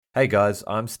Hey guys,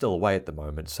 I'm still away at the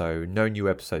moment, so no new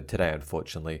episode today,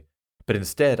 unfortunately. But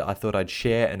instead, I thought I'd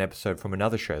share an episode from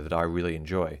another show that I really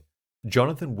enjoy.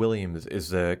 Jonathan Williams is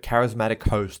the charismatic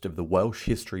host of the Welsh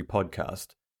History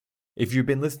podcast. If you've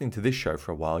been listening to this show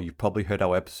for a while, you've probably heard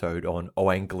our episode on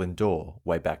Owain Glyndŵr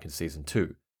way back in season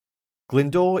 2.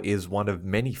 Glyndŵr is one of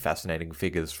many fascinating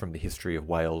figures from the history of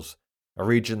Wales, a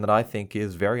region that I think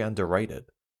is very underrated.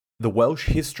 The Welsh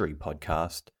History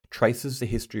podcast traces the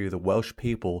history of the Welsh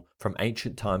people from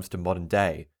ancient times to modern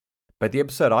day, but the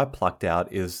episode I plucked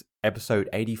out is episode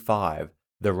 85,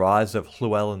 The Rise of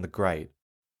Llywelyn the Great.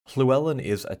 Llywelyn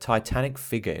is a titanic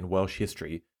figure in Welsh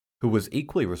history who was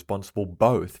equally responsible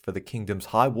both for the kingdom's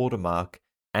high water mark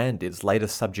and its later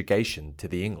subjugation to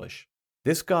the English.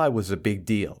 This guy was a big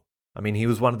deal. I mean, he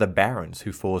was one of the barons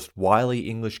who forced wily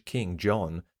English King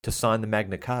John to sign the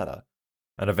Magna Carta,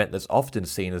 an event that's often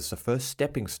seen as the first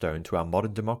stepping stone to our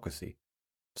modern democracy.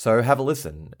 So have a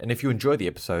listen, and if you enjoy the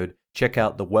episode, check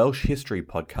out the Welsh History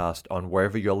podcast on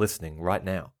wherever you're listening right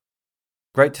now.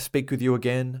 Great to speak with you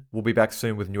again. We'll be back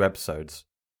soon with new episodes.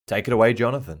 Take it away,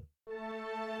 Jonathan.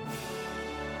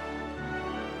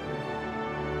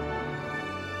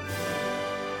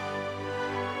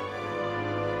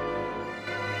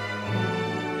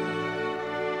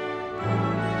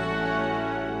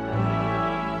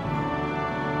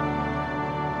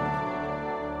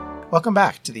 Welcome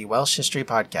back to the Welsh History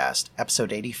Podcast,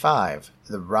 Episode 85,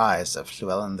 The Rise of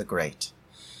Llywelyn the Great.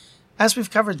 As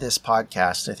we've covered this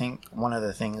podcast, I think one of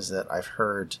the things that I've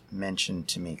heard mentioned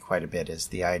to me quite a bit is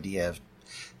the idea of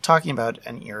talking about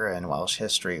an era in Welsh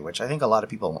history, which I think a lot of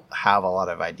people have a lot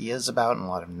of ideas about and a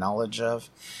lot of knowledge of.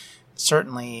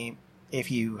 Certainly,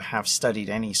 if you have studied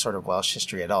any sort of Welsh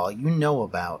history at all, you know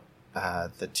about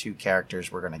the two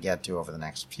characters we're going to get to over the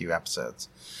next few episodes.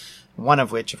 One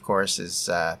of which, of course, is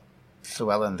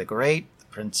Llywelyn the Great, the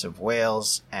Prince of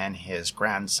Wales, and his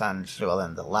grandson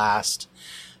Llywelyn the Last.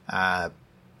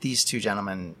 These two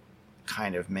gentlemen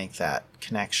kind of make that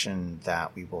connection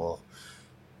that we will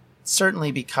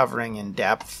certainly be covering in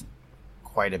depth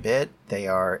quite a bit. They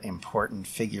are important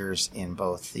figures in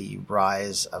both the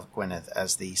rise of Gwynedd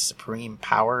as the supreme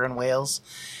power in Wales,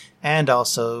 and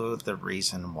also the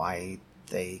reason why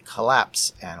they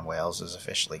collapse and Wales is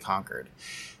officially conquered.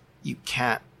 You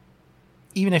can't,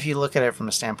 even if you look at it from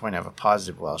a standpoint of a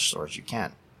positive Welsh source, you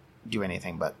can't do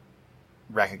anything but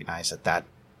recognize that that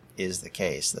is the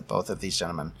case, that both of these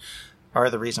gentlemen are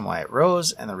the reason why it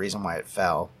rose and the reason why it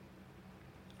fell.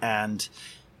 And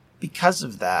because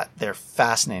of that, they're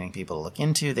fascinating people to look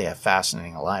into. They have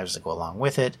fascinating lives that go along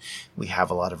with it. We have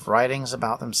a lot of writings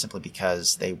about them simply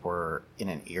because they were in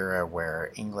an era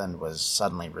where England was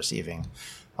suddenly receiving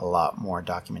a lot more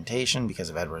documentation because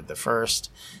of Edward I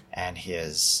and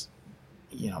his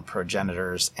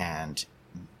progenitors and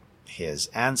his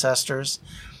ancestors.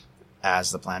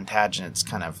 As the Plantagenets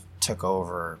kind of took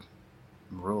over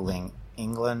ruling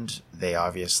England, they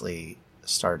obviously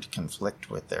started to conflict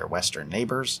with their western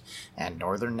neighbors and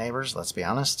northern neighbors, let's be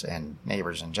honest, and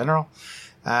neighbors in general.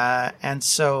 And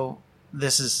so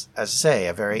this is, as I say,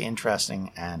 a very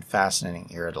interesting and fascinating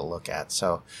era to look at.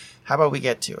 So how about we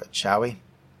get to it, shall we?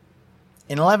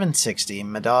 In 1160,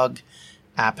 Madog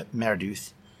ap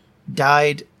Merduth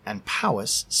died and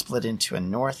Powys split into a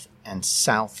north and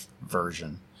south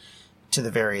version to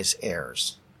the various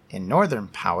heirs. In northern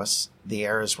Powys, the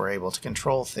heirs were able to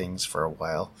control things for a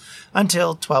while. Until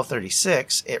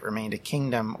 1236, it remained a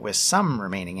kingdom with some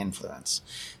remaining influence.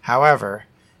 However,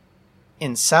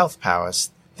 in South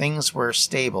Powys, things were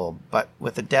stable, but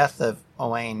with the death of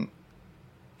Owain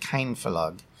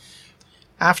Cynfalog,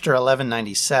 after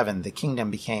 1197, the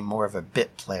kingdom became more of a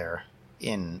bit player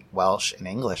in Welsh and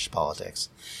English politics.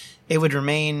 It would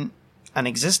remain an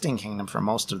existing kingdom for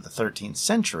most of the 13th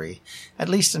century, at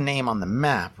least a name on the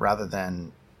map rather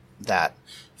than that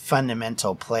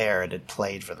fundamental player it had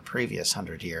played for the previous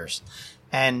 100 years.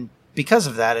 And because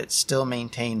of that, it still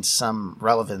maintained some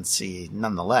relevancy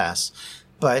nonetheless,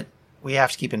 but we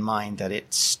have to keep in mind that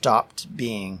it stopped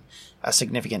being a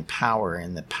significant power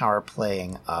in the power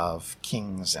playing of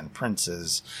kings and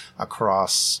princes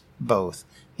across both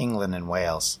England and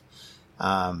Wales.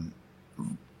 And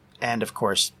of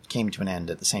course came to an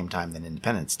end at the same time that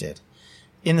independence did.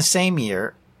 In the same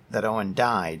year that Owen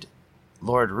died,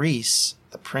 Lord Rhys,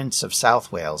 the Prince of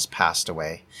South Wales, passed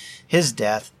away. His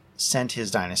death sent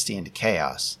his dynasty into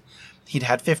chaos. He'd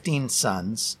had 15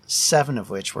 sons, 7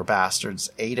 of which were bastards,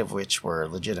 8 of which were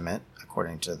legitimate,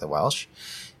 according to the Welsh.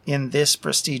 In this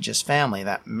prestigious family,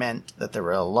 that meant that there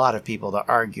were a lot of people to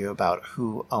argue about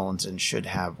who owns and should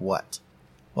have what.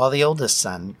 While the oldest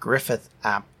son, Griffith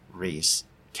ap Rhys,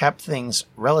 kept things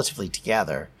relatively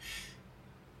together,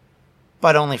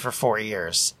 but only for 4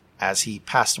 years, as he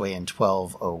passed away in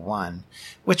 1201,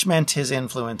 which meant his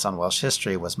influence on Welsh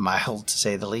history was mild, to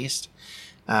say the least.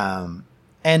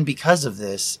 And because of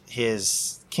this,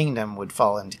 his kingdom would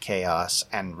fall into chaos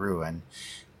and ruin,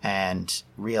 and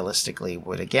realistically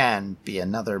would again be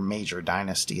another major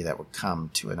dynasty that would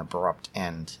come to an abrupt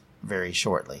end very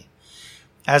shortly.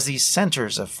 As these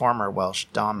centers of former Welsh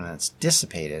dominance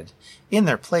dissipated, in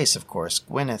their place, of course,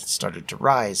 Gwynedd started to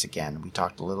rise again. We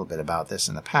talked a little bit about this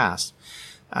in the past.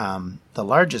 The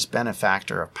largest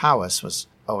benefactor of Powys was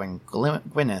Owen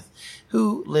Gwynedd,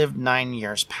 who lived 9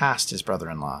 years past his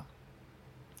brother-in-law.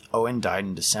 Owen died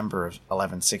in December of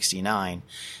 1169,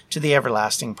 to the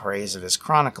everlasting praise of his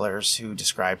chroniclers, who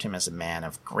described him as a man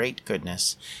of great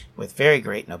goodness, with very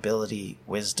great nobility,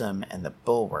 wisdom, and the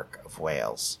bulwark of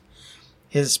Wales.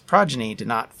 His progeny did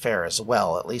not fare as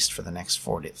well, at least for the next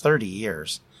 30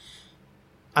 years.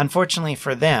 Unfortunately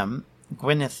for them,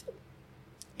 Gwynedd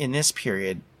in this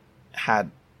period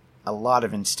had a lot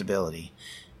of instability.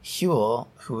 Llywelyn,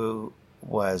 who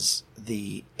was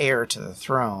the heir to the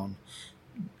throne,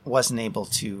 wasn't able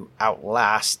to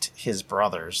outlast his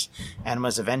brothers and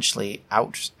was eventually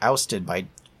ousted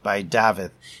by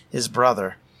David, his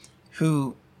brother,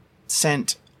 who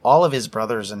sent all of his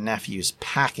brothers and nephews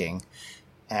packing,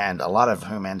 and a lot of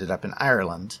whom ended up in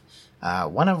Ireland.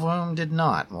 One of whom did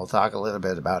not, and we'll talk a little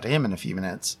bit about him in a few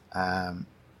minutes.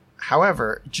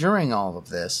 However, during all of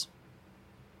this,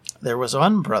 there was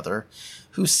one brother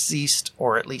who ceased,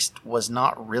 or at least was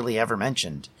not really ever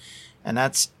mentioned, and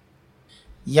that's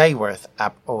Llywelyn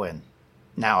ap Owen.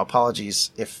 Now, apologies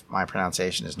if my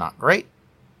pronunciation is not great,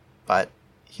 but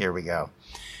here we go.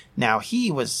 Now,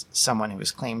 he was someone who was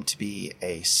claimed to be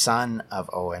a son of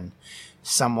Owen,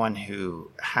 someone who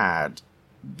had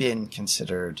been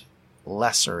considered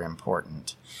lesser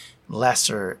important,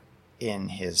 lesser in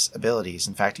his abilities.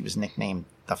 In fact, he was nicknamed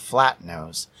the Flat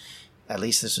Nose. At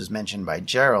least this was mentioned by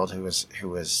Gerald, who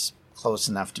was close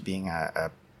enough to being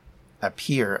a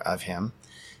peer of him.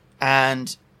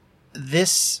 And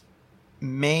this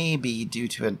may be due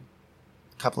to a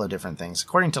couple of different things.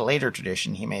 According to later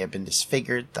tradition, he may have been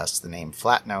disfigured, thus the name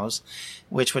Flat Nose,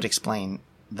 which would explain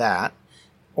that,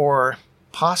 or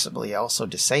possibly also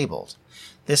disabled.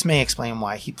 This may explain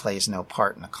why he plays no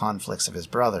part in the conflicts of his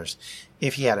brothers.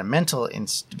 If he had a mental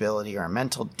instability or a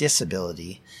mental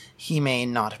disability, he may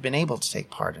not have been able to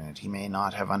take part in it. He may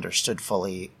not have understood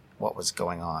fully what was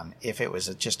going on. If it was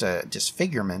just a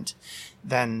disfigurement,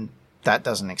 then that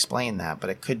doesn't explain that, but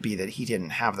it could be that he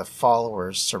didn't have the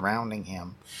followers surrounding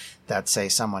him that, say,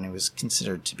 someone who was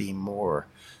considered to be more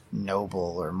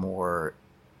noble or more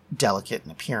delicate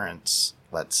in appearance,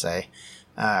 let's say,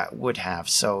 would have.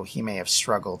 So he may have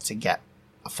struggled to get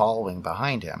a following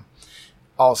behind him.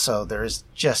 Also, there is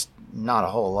just not a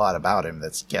whole lot about him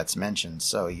that gets mentioned,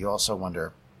 so you also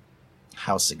wonder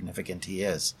how significant he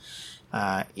is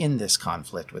in this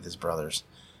conflict with his brothers.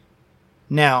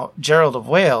 Now, Gerald of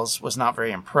Wales was not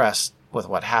very impressed with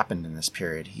what happened in this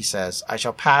period. He says, "I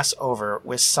shall pass over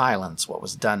with silence what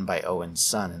was done by Owen's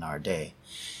son in our day.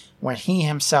 When he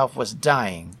himself was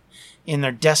dying, in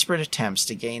their desperate attempts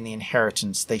to gain the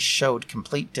inheritance, they showed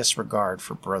complete disregard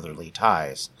for brotherly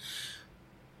ties."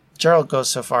 Gerald goes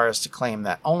so far as to claim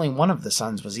that only one of the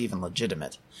sons was even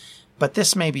legitimate, but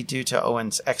this may be due to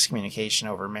Owen's excommunication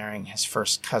over marrying his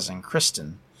first cousin,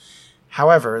 Kristen.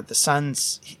 However, the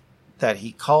sons that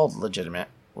he called legitimate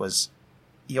was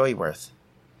Llywelyn.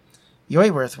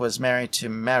 Llywelyn was married to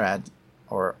Merad,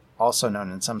 or also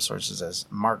known in some sources as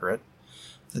Margaret,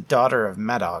 the daughter of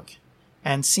Madog,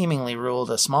 and seemingly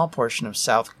ruled a small portion of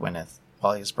South Gwynedd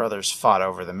while his brothers fought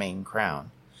over the main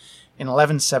crown. In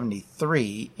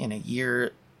 1173, in a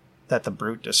year that the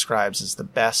Brute describes as the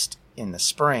best in the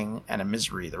spring and a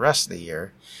misery the rest of the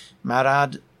year,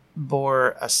 Marad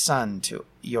bore a son to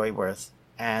Llywelyn,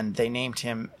 and they named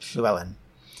him Llywelyn.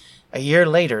 A year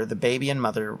later, the baby and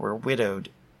mother were widowed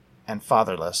and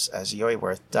fatherless, as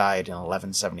Llywelyn died in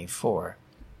 1174.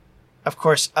 Of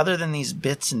course, other than these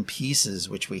bits and pieces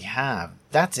which we have,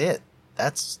 that's it.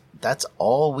 That's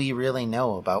all we really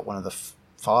know about one of the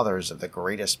fathers of the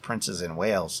greatest princes in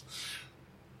Wales.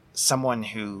 Someone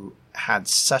who had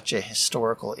such a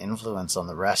historical influence on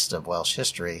the rest of Welsh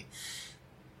history,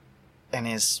 and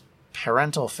his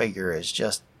parental figure is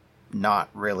just not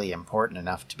really important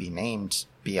enough to be named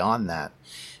beyond that,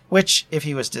 which, if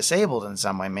he was disabled in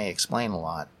some way, may explain a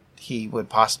lot. He would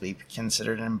possibly be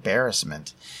considered an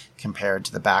embarrassment compared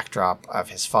to the backdrop of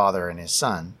his father and his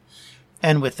son.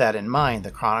 And with that in mind,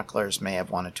 the chroniclers may have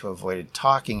wanted to avoid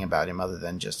talking about him other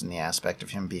than just in the aspect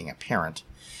of him being a parent.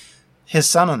 His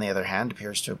son, on the other hand,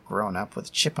 appears to have grown up with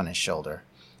a chip on his shoulder.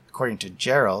 According to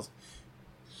Gerald,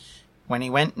 When he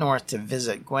went north to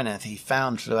visit Gwynedd, he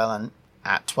found Llywelyn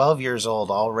at 12 years old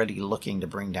already looking to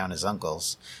bring down his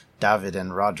uncles, David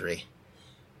and Rhodri.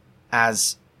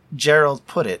 As Gerald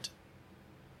put it,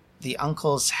 the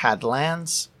uncles had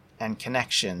lands and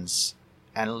connections,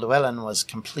 and Llywelyn was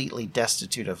completely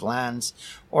destitute of lands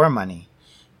or money,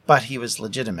 but he was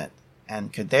legitimate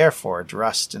and could therefore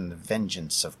trust in the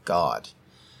vengeance of God.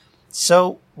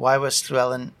 So why was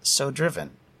Llywelyn so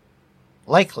driven?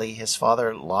 Likely his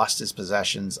father lost his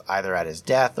possessions either at his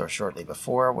death or shortly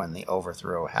before, when the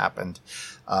overthrow happened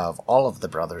of all of the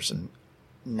brothers and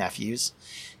nephews.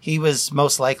 He was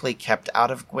most likely kept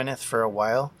out of Gwynedd for a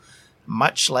while.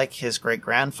 Much like his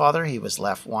great-grandfather, he was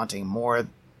left wanting more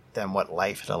than what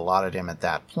life had allotted him at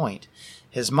that point.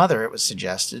 His mother, it was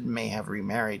suggested, may have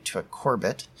remarried to a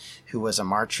Corbett, who was a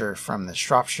marcher from the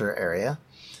Shropshire area,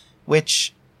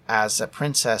 which, as a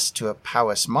princess to a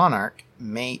Powys monarch,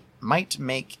 might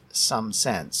make some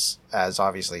sense, as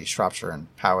obviously Shropshire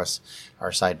and Powys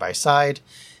are side by side,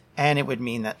 and it would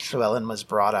mean that Llywelyn was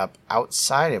brought up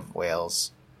outside of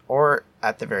Wales, or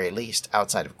at the very least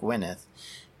outside of Gwynedd,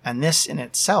 and this in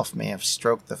itself may have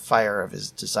stroked the fire of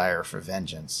his desire for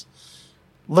vengeance.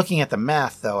 Looking at the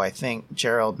math, though, I think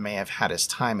Gerald may have had his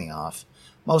timing off.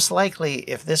 Most likely,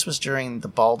 if this was during the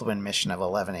Baldwin mission of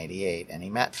 1188, and he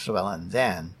met Llywelyn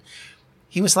then,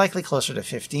 he was likely closer to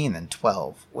 15 than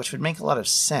 12, which would make a lot of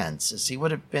sense, as he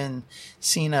would have been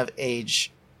seen of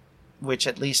age which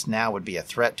at least now would be a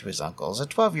threat to his uncles. At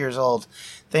 12 years old,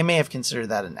 they may have considered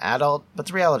that an adult, but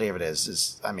the reality of it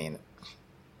is,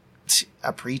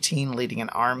 a preteen leading an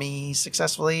army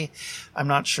successfully, I'm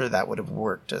not sure that would have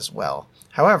worked as well.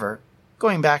 However,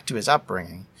 going back to his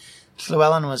upbringing,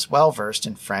 Llywelyn was well versed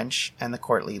in French and the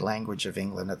courtly language of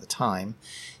England at the time.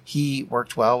 He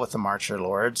worked well with the Marcher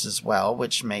lords as well,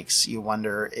 which makes you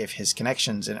wonder if his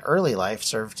connections in early life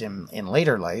served him in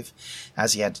later life,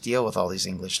 as he had to deal with all these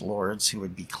English lords who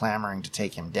would be clamoring to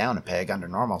take him down a peg under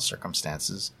normal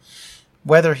circumstances.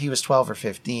 Whether he was 12 or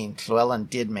 15, Llywelyn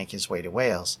did make his way to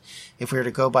Wales. If we were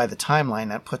to go by the timeline,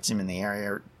 that puts him in the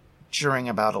area during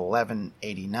about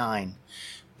 1189.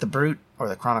 The Brut, or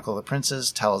the Chronicle of the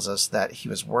Princes, tells us that he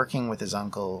was working with his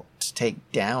uncle to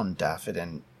take down Dafydd,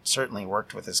 and certainly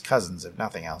worked with his cousins, if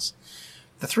nothing else.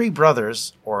 The three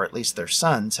brothers, or at least their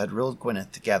sons, had ruled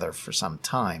Gwynedd together for some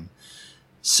time.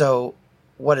 So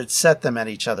what had set them at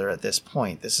each other at this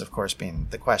point, this of course being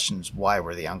the questions, why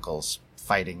were the uncles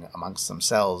fighting amongst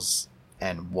themselves,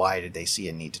 and why did they see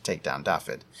a need to take down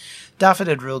Dafydd? Dafydd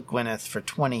had ruled Gwynedd for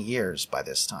 20 years by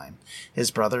this time. His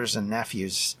brothers and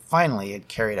nephews finally had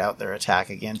carried out their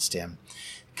attack against him.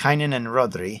 Kynan and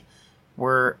Rhodri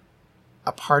were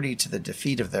a party to the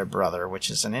defeat of their brother, which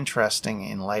is an interesting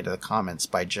in light of the comments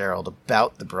by Gerald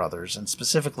about the brothers, and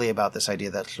specifically about this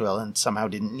idea that Llywelyn somehow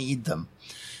didn't need them.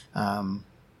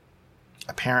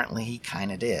 Apparently he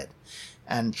kind of did.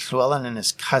 And Llywelyn and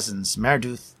his cousins,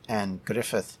 Merduth and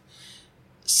Griffith,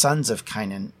 sons of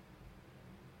Kynan,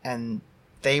 and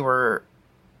they were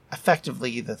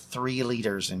effectively the three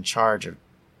leaders in charge of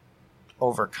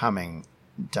overcoming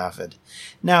Dafydd.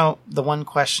 Now, the one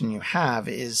question you have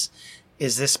is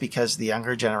this because the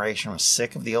younger generation was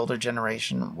sick of the older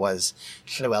generation? Was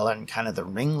Llywelyn kind of the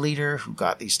ringleader who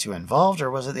got these two involved,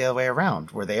 or was it the other way around?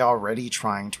 Were they already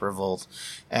trying to revolt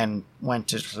and went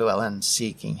to Llywelyn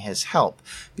seeking his help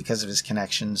because of his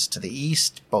connections to the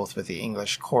east, both with the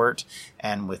English court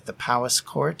and with the Powys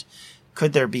court?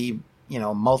 Could there be,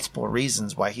 multiple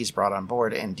reasons why he's brought on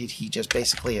board, and did he just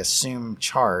basically assume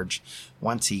charge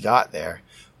once he got there?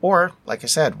 Or, like I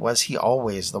said, was he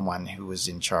always the one who was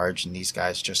in charge and these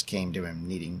guys just came to him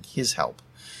needing his help?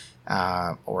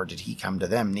 Or did he come to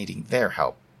them needing their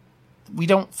help? We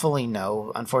don't fully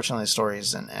know. Unfortunately, the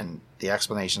stories and the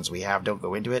explanations we have don't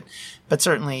go into it. But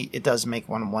certainly it does make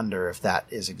one wonder if that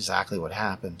is exactly what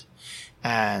happened.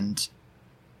 And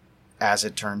as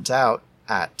it turns out,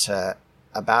 at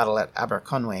a battle at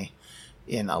Aberconwy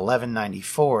in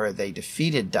 1194, they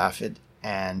defeated Dafydd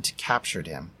and captured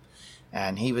him.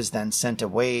 And he was then sent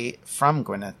away from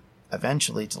Gwynedd,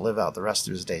 eventually to live out the rest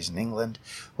of his days in England,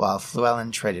 while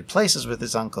Llywelyn traded places with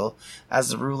his uncle as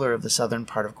the ruler of the southern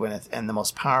part of Gwynedd and the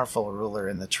most powerful ruler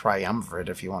in the triumvirate,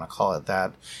 if you want to call it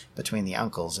that, between the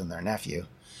uncles and their nephew.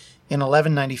 In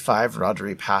 1195,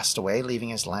 Rhodri passed away, leaving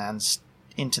his lands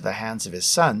into the hands of his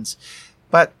sons,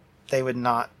 but they would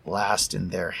not last in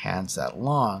their hands that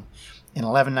long. In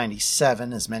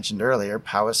 1197, as mentioned earlier,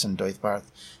 Powys and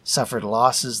Deuddbarth suffered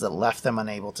losses that left them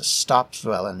unable to stop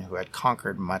Llywelyn, who had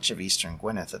conquered much of eastern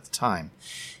Gwynedd at the time.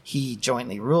 He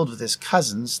jointly ruled with his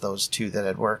cousins, those two that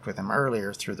had worked with him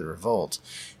earlier through the revolt,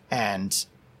 and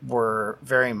were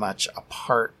very much a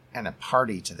part and a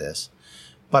party to this.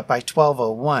 But by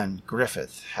 1201,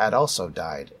 Griffith had also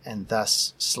died, and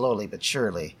thus, slowly but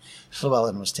surely,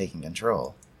 Llywelyn was taking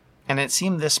control. And it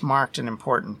seemed this marked an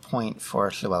important point for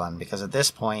Llywelyn, because at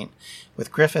this point,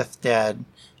 with Griffith dead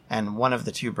and one of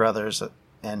the two brothers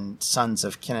and sons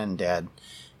of Cynan dead,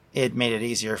 it made it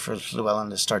easier for Llywelyn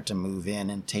to start to move in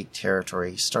and take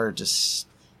territory. He started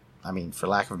to, for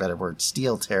lack of a better word,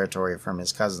 steal territory from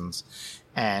his cousins,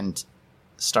 and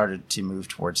started to move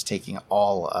towards taking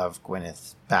all of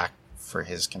Gwynedd back for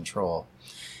his control.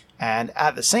 And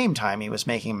at the same time, he was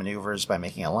making maneuvers by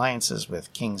making alliances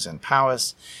with kings and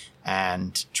powis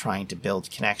and trying to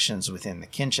build connections within the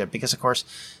kinship, because, of course,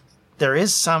 there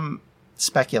is some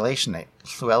speculation that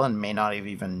Llywelyn may not have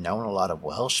even known a lot of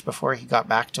Welsh before he got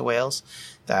back to Wales,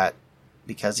 that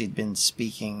because he'd been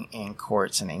speaking in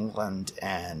courts in England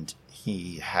and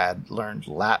he had learned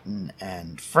Latin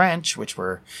and French, which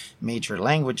were major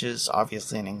languages,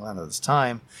 obviously, in England at this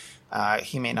time,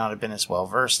 he may not have been as well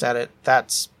versed at it.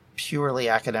 That's purely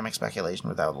academic speculation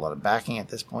without a lot of backing at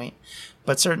this point.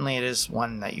 But certainly it is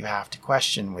one that you have to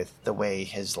question with the way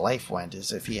his life went,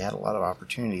 as if he had a lot of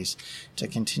opportunities to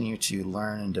continue to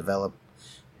learn and develop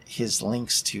his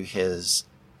links to his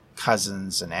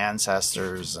cousins and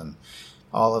ancestors and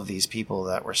all of these people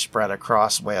that were spread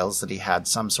across Wales that he had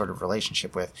some sort of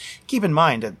relationship with. Keep in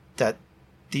mind that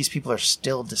these people are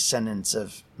still descendants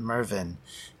of Mervyn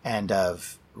and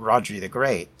of Rhodri the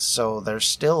Great, so there's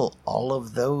still all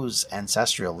of those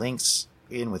ancestral links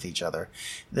in with each other.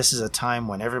 This is a time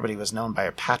when everybody was known by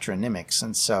patronymics,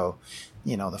 and so,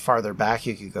 the farther back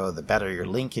you could go, the better your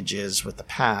linkage is with the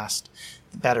past,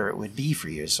 the better it would be for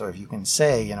you. So if you can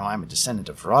say, I'm a descendant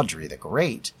of Rhodri the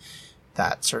Great,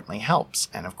 that certainly helps.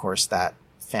 And of course, that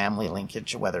family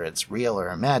linkage, whether it's real or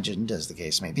imagined, as the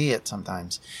case may be at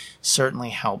sometimes,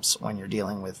 certainly helps when you're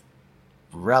dealing with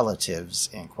relatives,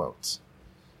 in quotes.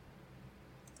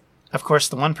 Of course,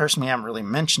 the one person we haven't really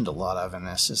mentioned a lot of in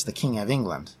this is the King of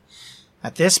England.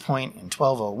 At this point, in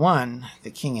 1201,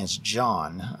 the king is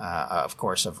John, of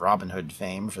course, of Robin Hood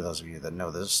fame, for those of you that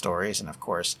know those stories. And of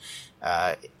course,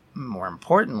 more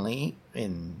importantly,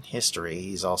 in history,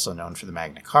 he's also known for the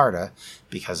Magna Carta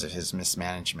because of his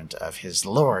mismanagement of his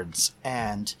lords.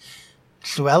 And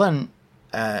Llywelyn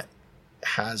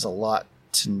has a lot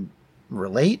to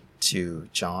relate to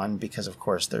John because, of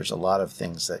course, there's a lot of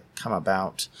things that come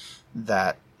about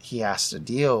that he has to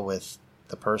deal with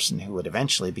the person who would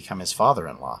eventually become his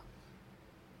father-in-law.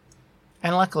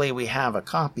 And luckily, we have a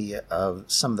copy of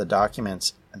some of the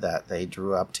documents that they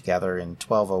drew up together in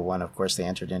 1201. Of course, they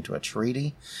entered into a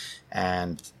treaty,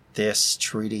 and this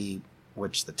treaty,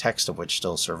 which the text of which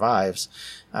still survives,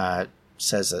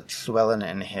 says that Llywelyn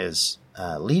and his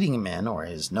leading men, or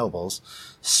his nobles,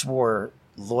 swore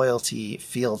loyalty,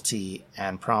 fealty,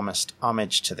 and promised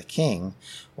homage to the king,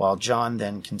 while John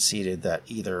then conceded that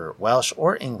either Welsh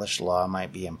or English law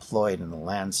might be employed in the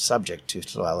lands subject to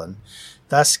Llywelyn,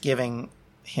 thus giving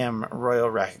him royal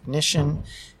recognition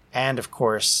and, of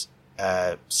course,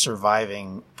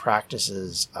 surviving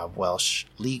practices of Welsh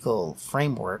legal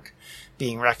framework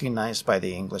being recognized by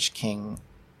the English king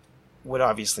would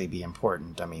obviously be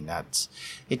important.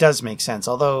 It does make sense,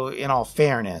 although in all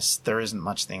fairness, there isn't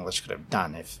much the English could have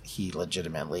done if he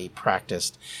legitimately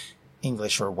practiced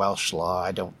English or Welsh law.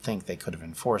 I don't think they could have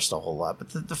enforced a whole lot,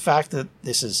 but the fact that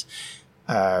this is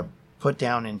put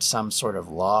down in some sort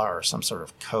of law or some sort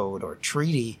of code or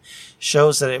treaty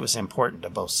shows that it was important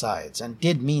to both sides and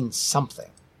did mean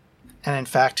something. And in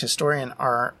fact, historian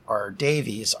R.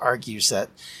 Davies argues that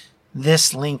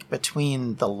this link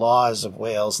between the laws of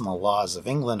Wales and the laws of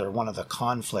England are one of the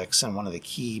conflicts and one of the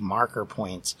key marker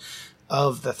points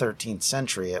of the 13th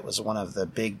century. It was one of the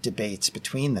big debates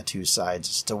between the two sides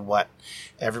as to what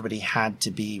everybody had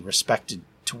to be respected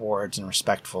towards and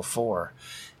respectful for.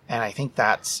 And I think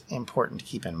that's important to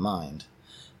keep in mind.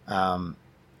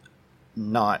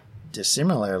 Not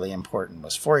dissimilarly important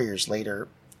was 4 years later,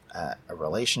 a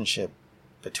relationship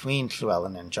between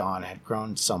Llywelyn and John had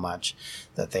grown so much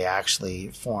that they actually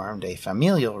formed a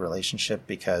familial relationship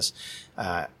because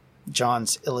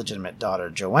John's illegitimate daughter,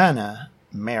 Joanna,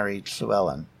 married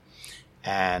Llywelyn.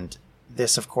 And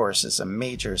this, of course, is a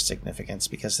major significance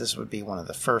because this would be one of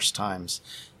the first times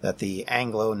that the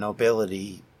Anglo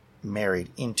nobility married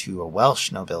into a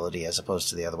Welsh nobility as opposed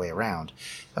to the other way around.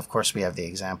 Of course, we have the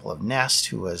example of Nest,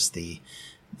 who was the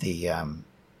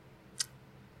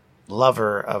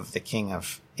lover of the King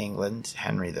of England,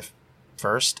 Henry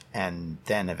I, and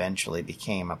then eventually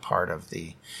became a part of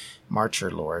the Marcher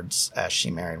Lords as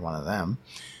she married one of them.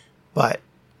 But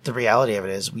the reality of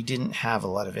it is we didn't have a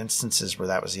lot of instances where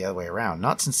that was the other way around.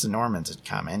 Not since the Normans had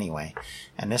come anyway.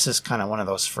 And this is kind of one of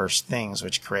those first things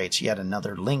which creates yet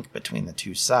another link between the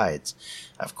two sides.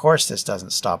 Of course, this doesn't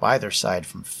stop either side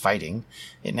from fighting.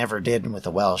 It never did with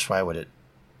the Welsh. Why would it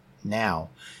now?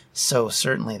 So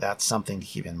certainly that's something to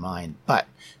keep in mind. But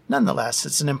nonetheless,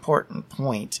 it's an important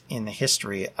point in the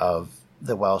history of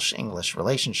the Welsh-English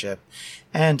relationship.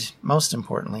 And most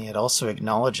importantly, it also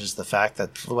acknowledges the fact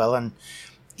that Llywelyn,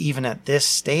 even at this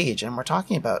stage, and we're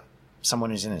talking about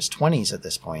someone who's in his 20s at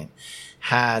this point,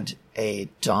 had a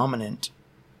dominant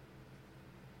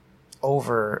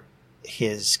over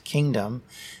his kingdom,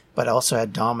 but also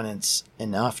had dominance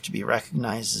enough to be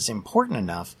recognized as important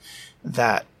enough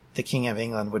that the King of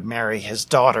England would marry his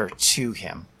daughter to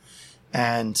him.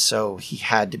 And so he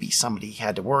had to be somebody he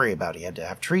had to worry about. He had to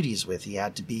have treaties with. He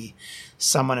had to be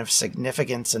someone of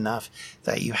significance enough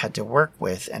that you had to work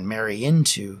with and marry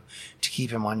into to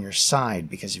keep him on your side.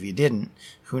 Because if you didn't,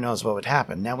 who knows what would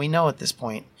happen. Now we know at this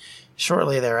point,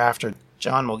 shortly thereafter,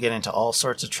 John will get into all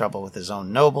sorts of trouble with his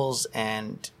own nobles,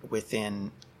 and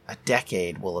within a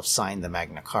decade will have signed the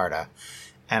Magna Carta.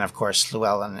 And of course,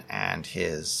 Llywelyn and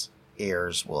his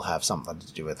heirs will have something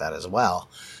to do with that as well.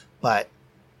 But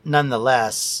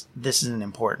nonetheless, this is an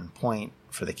important point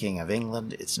for the King of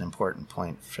England. It's an important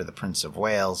point for the Prince of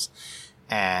Wales.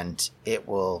 And it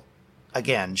will,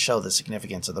 again, show the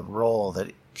significance of the role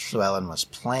that Llywelyn was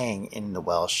playing in the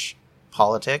Welsh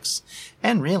politics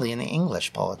and really in the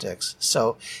English politics.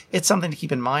 So it's something to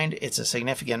keep in mind. It's a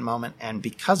significant moment. And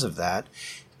because of that,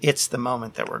 it's the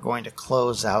moment that we're going to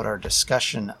close out our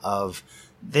discussion of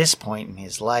this point in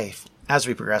his life. As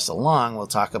we progress along, we'll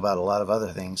talk about a lot of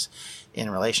other things in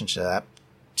relation to that,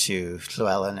 to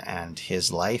Llywelyn and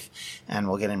his life, and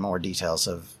we'll get in more details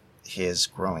of his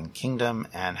growing kingdom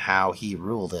and how he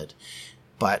ruled it.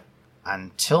 But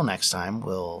until next time,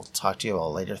 we'll talk to you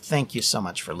all later. Thank you so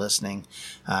much for listening.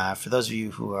 For those of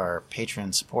you who are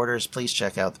Patreon supporters, please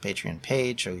check out the Patreon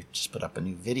page. We just put up a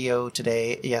new video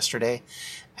yesterday.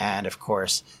 And of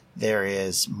course, there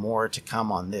is more to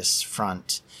come on this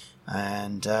front.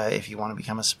 And if you want to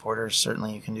become a supporter,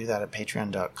 certainly you can do that at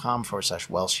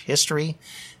patreon.com/Welsh history.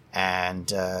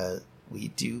 And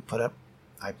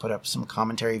I put up some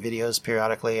commentary videos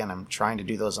periodically, and I'm trying to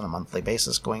do those on a monthly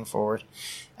basis going forward,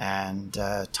 and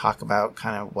talk about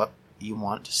kind of what you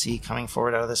want to see coming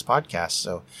forward out of this podcast.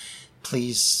 So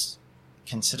please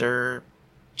consider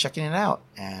checking it out.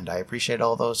 And I appreciate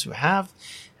all those who have,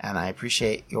 and I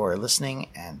appreciate your listening.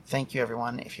 And thank you,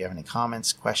 everyone. If you have any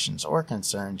comments, questions, or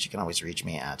concerns, you can always reach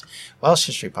me at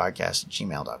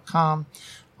welshhistorypodcast@gmail.com,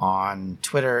 on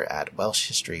Twitter at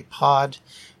welshhistorypod,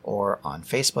 or on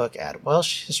Facebook at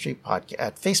Welsh History Podcast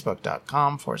at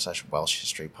facebook.com/Welsh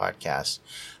History Podcast.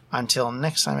 Until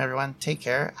next time, everyone, take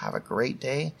care. Have a great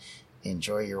day.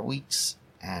 Enjoy your weeks,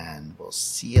 and we'll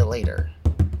see you later.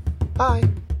 Bye.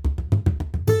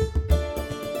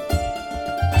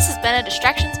 This has been a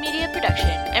Distractions Media production,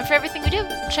 and for everything we do,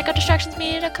 check out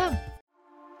distractionsmedia.com.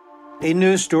 A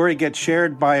news story gets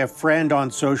shared by a friend on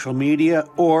social media,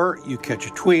 or you catch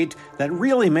a tweet that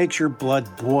really makes your blood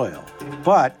boil.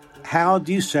 But how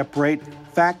do you separate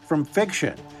fact from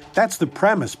fiction? That's the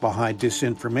premise behind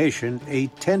Disinformation, a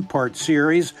 10-part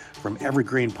series from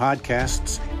Evergreen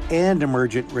Podcasts and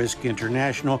Emergent Risk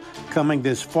International, coming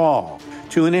this fall.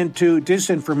 Tune into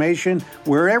Disinformation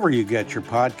wherever you get your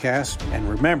podcasts, and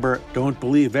remember, don't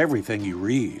believe everything you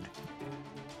read.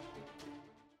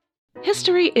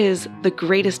 History is the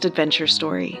greatest adventure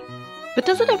story. But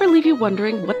does it ever leave you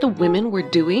wondering what the women were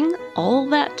doing all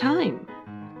that time?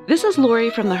 This is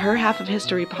Lori from the Her Half of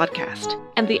History podcast,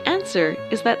 and the answer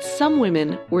is that some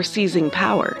women were seizing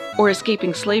power, or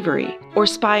escaping slavery, or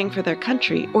spying for their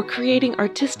country, or creating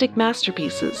artistic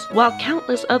masterpieces, while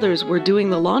countless others were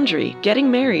doing the laundry, getting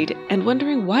married, and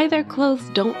wondering why their clothes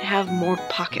don't have more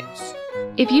pockets.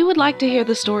 If you would like to hear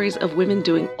the stories of women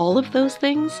doing all of those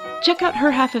things, check out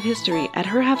Her Half of History at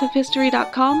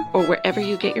herhalfofhistory.com or wherever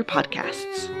you get your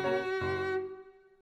podcasts.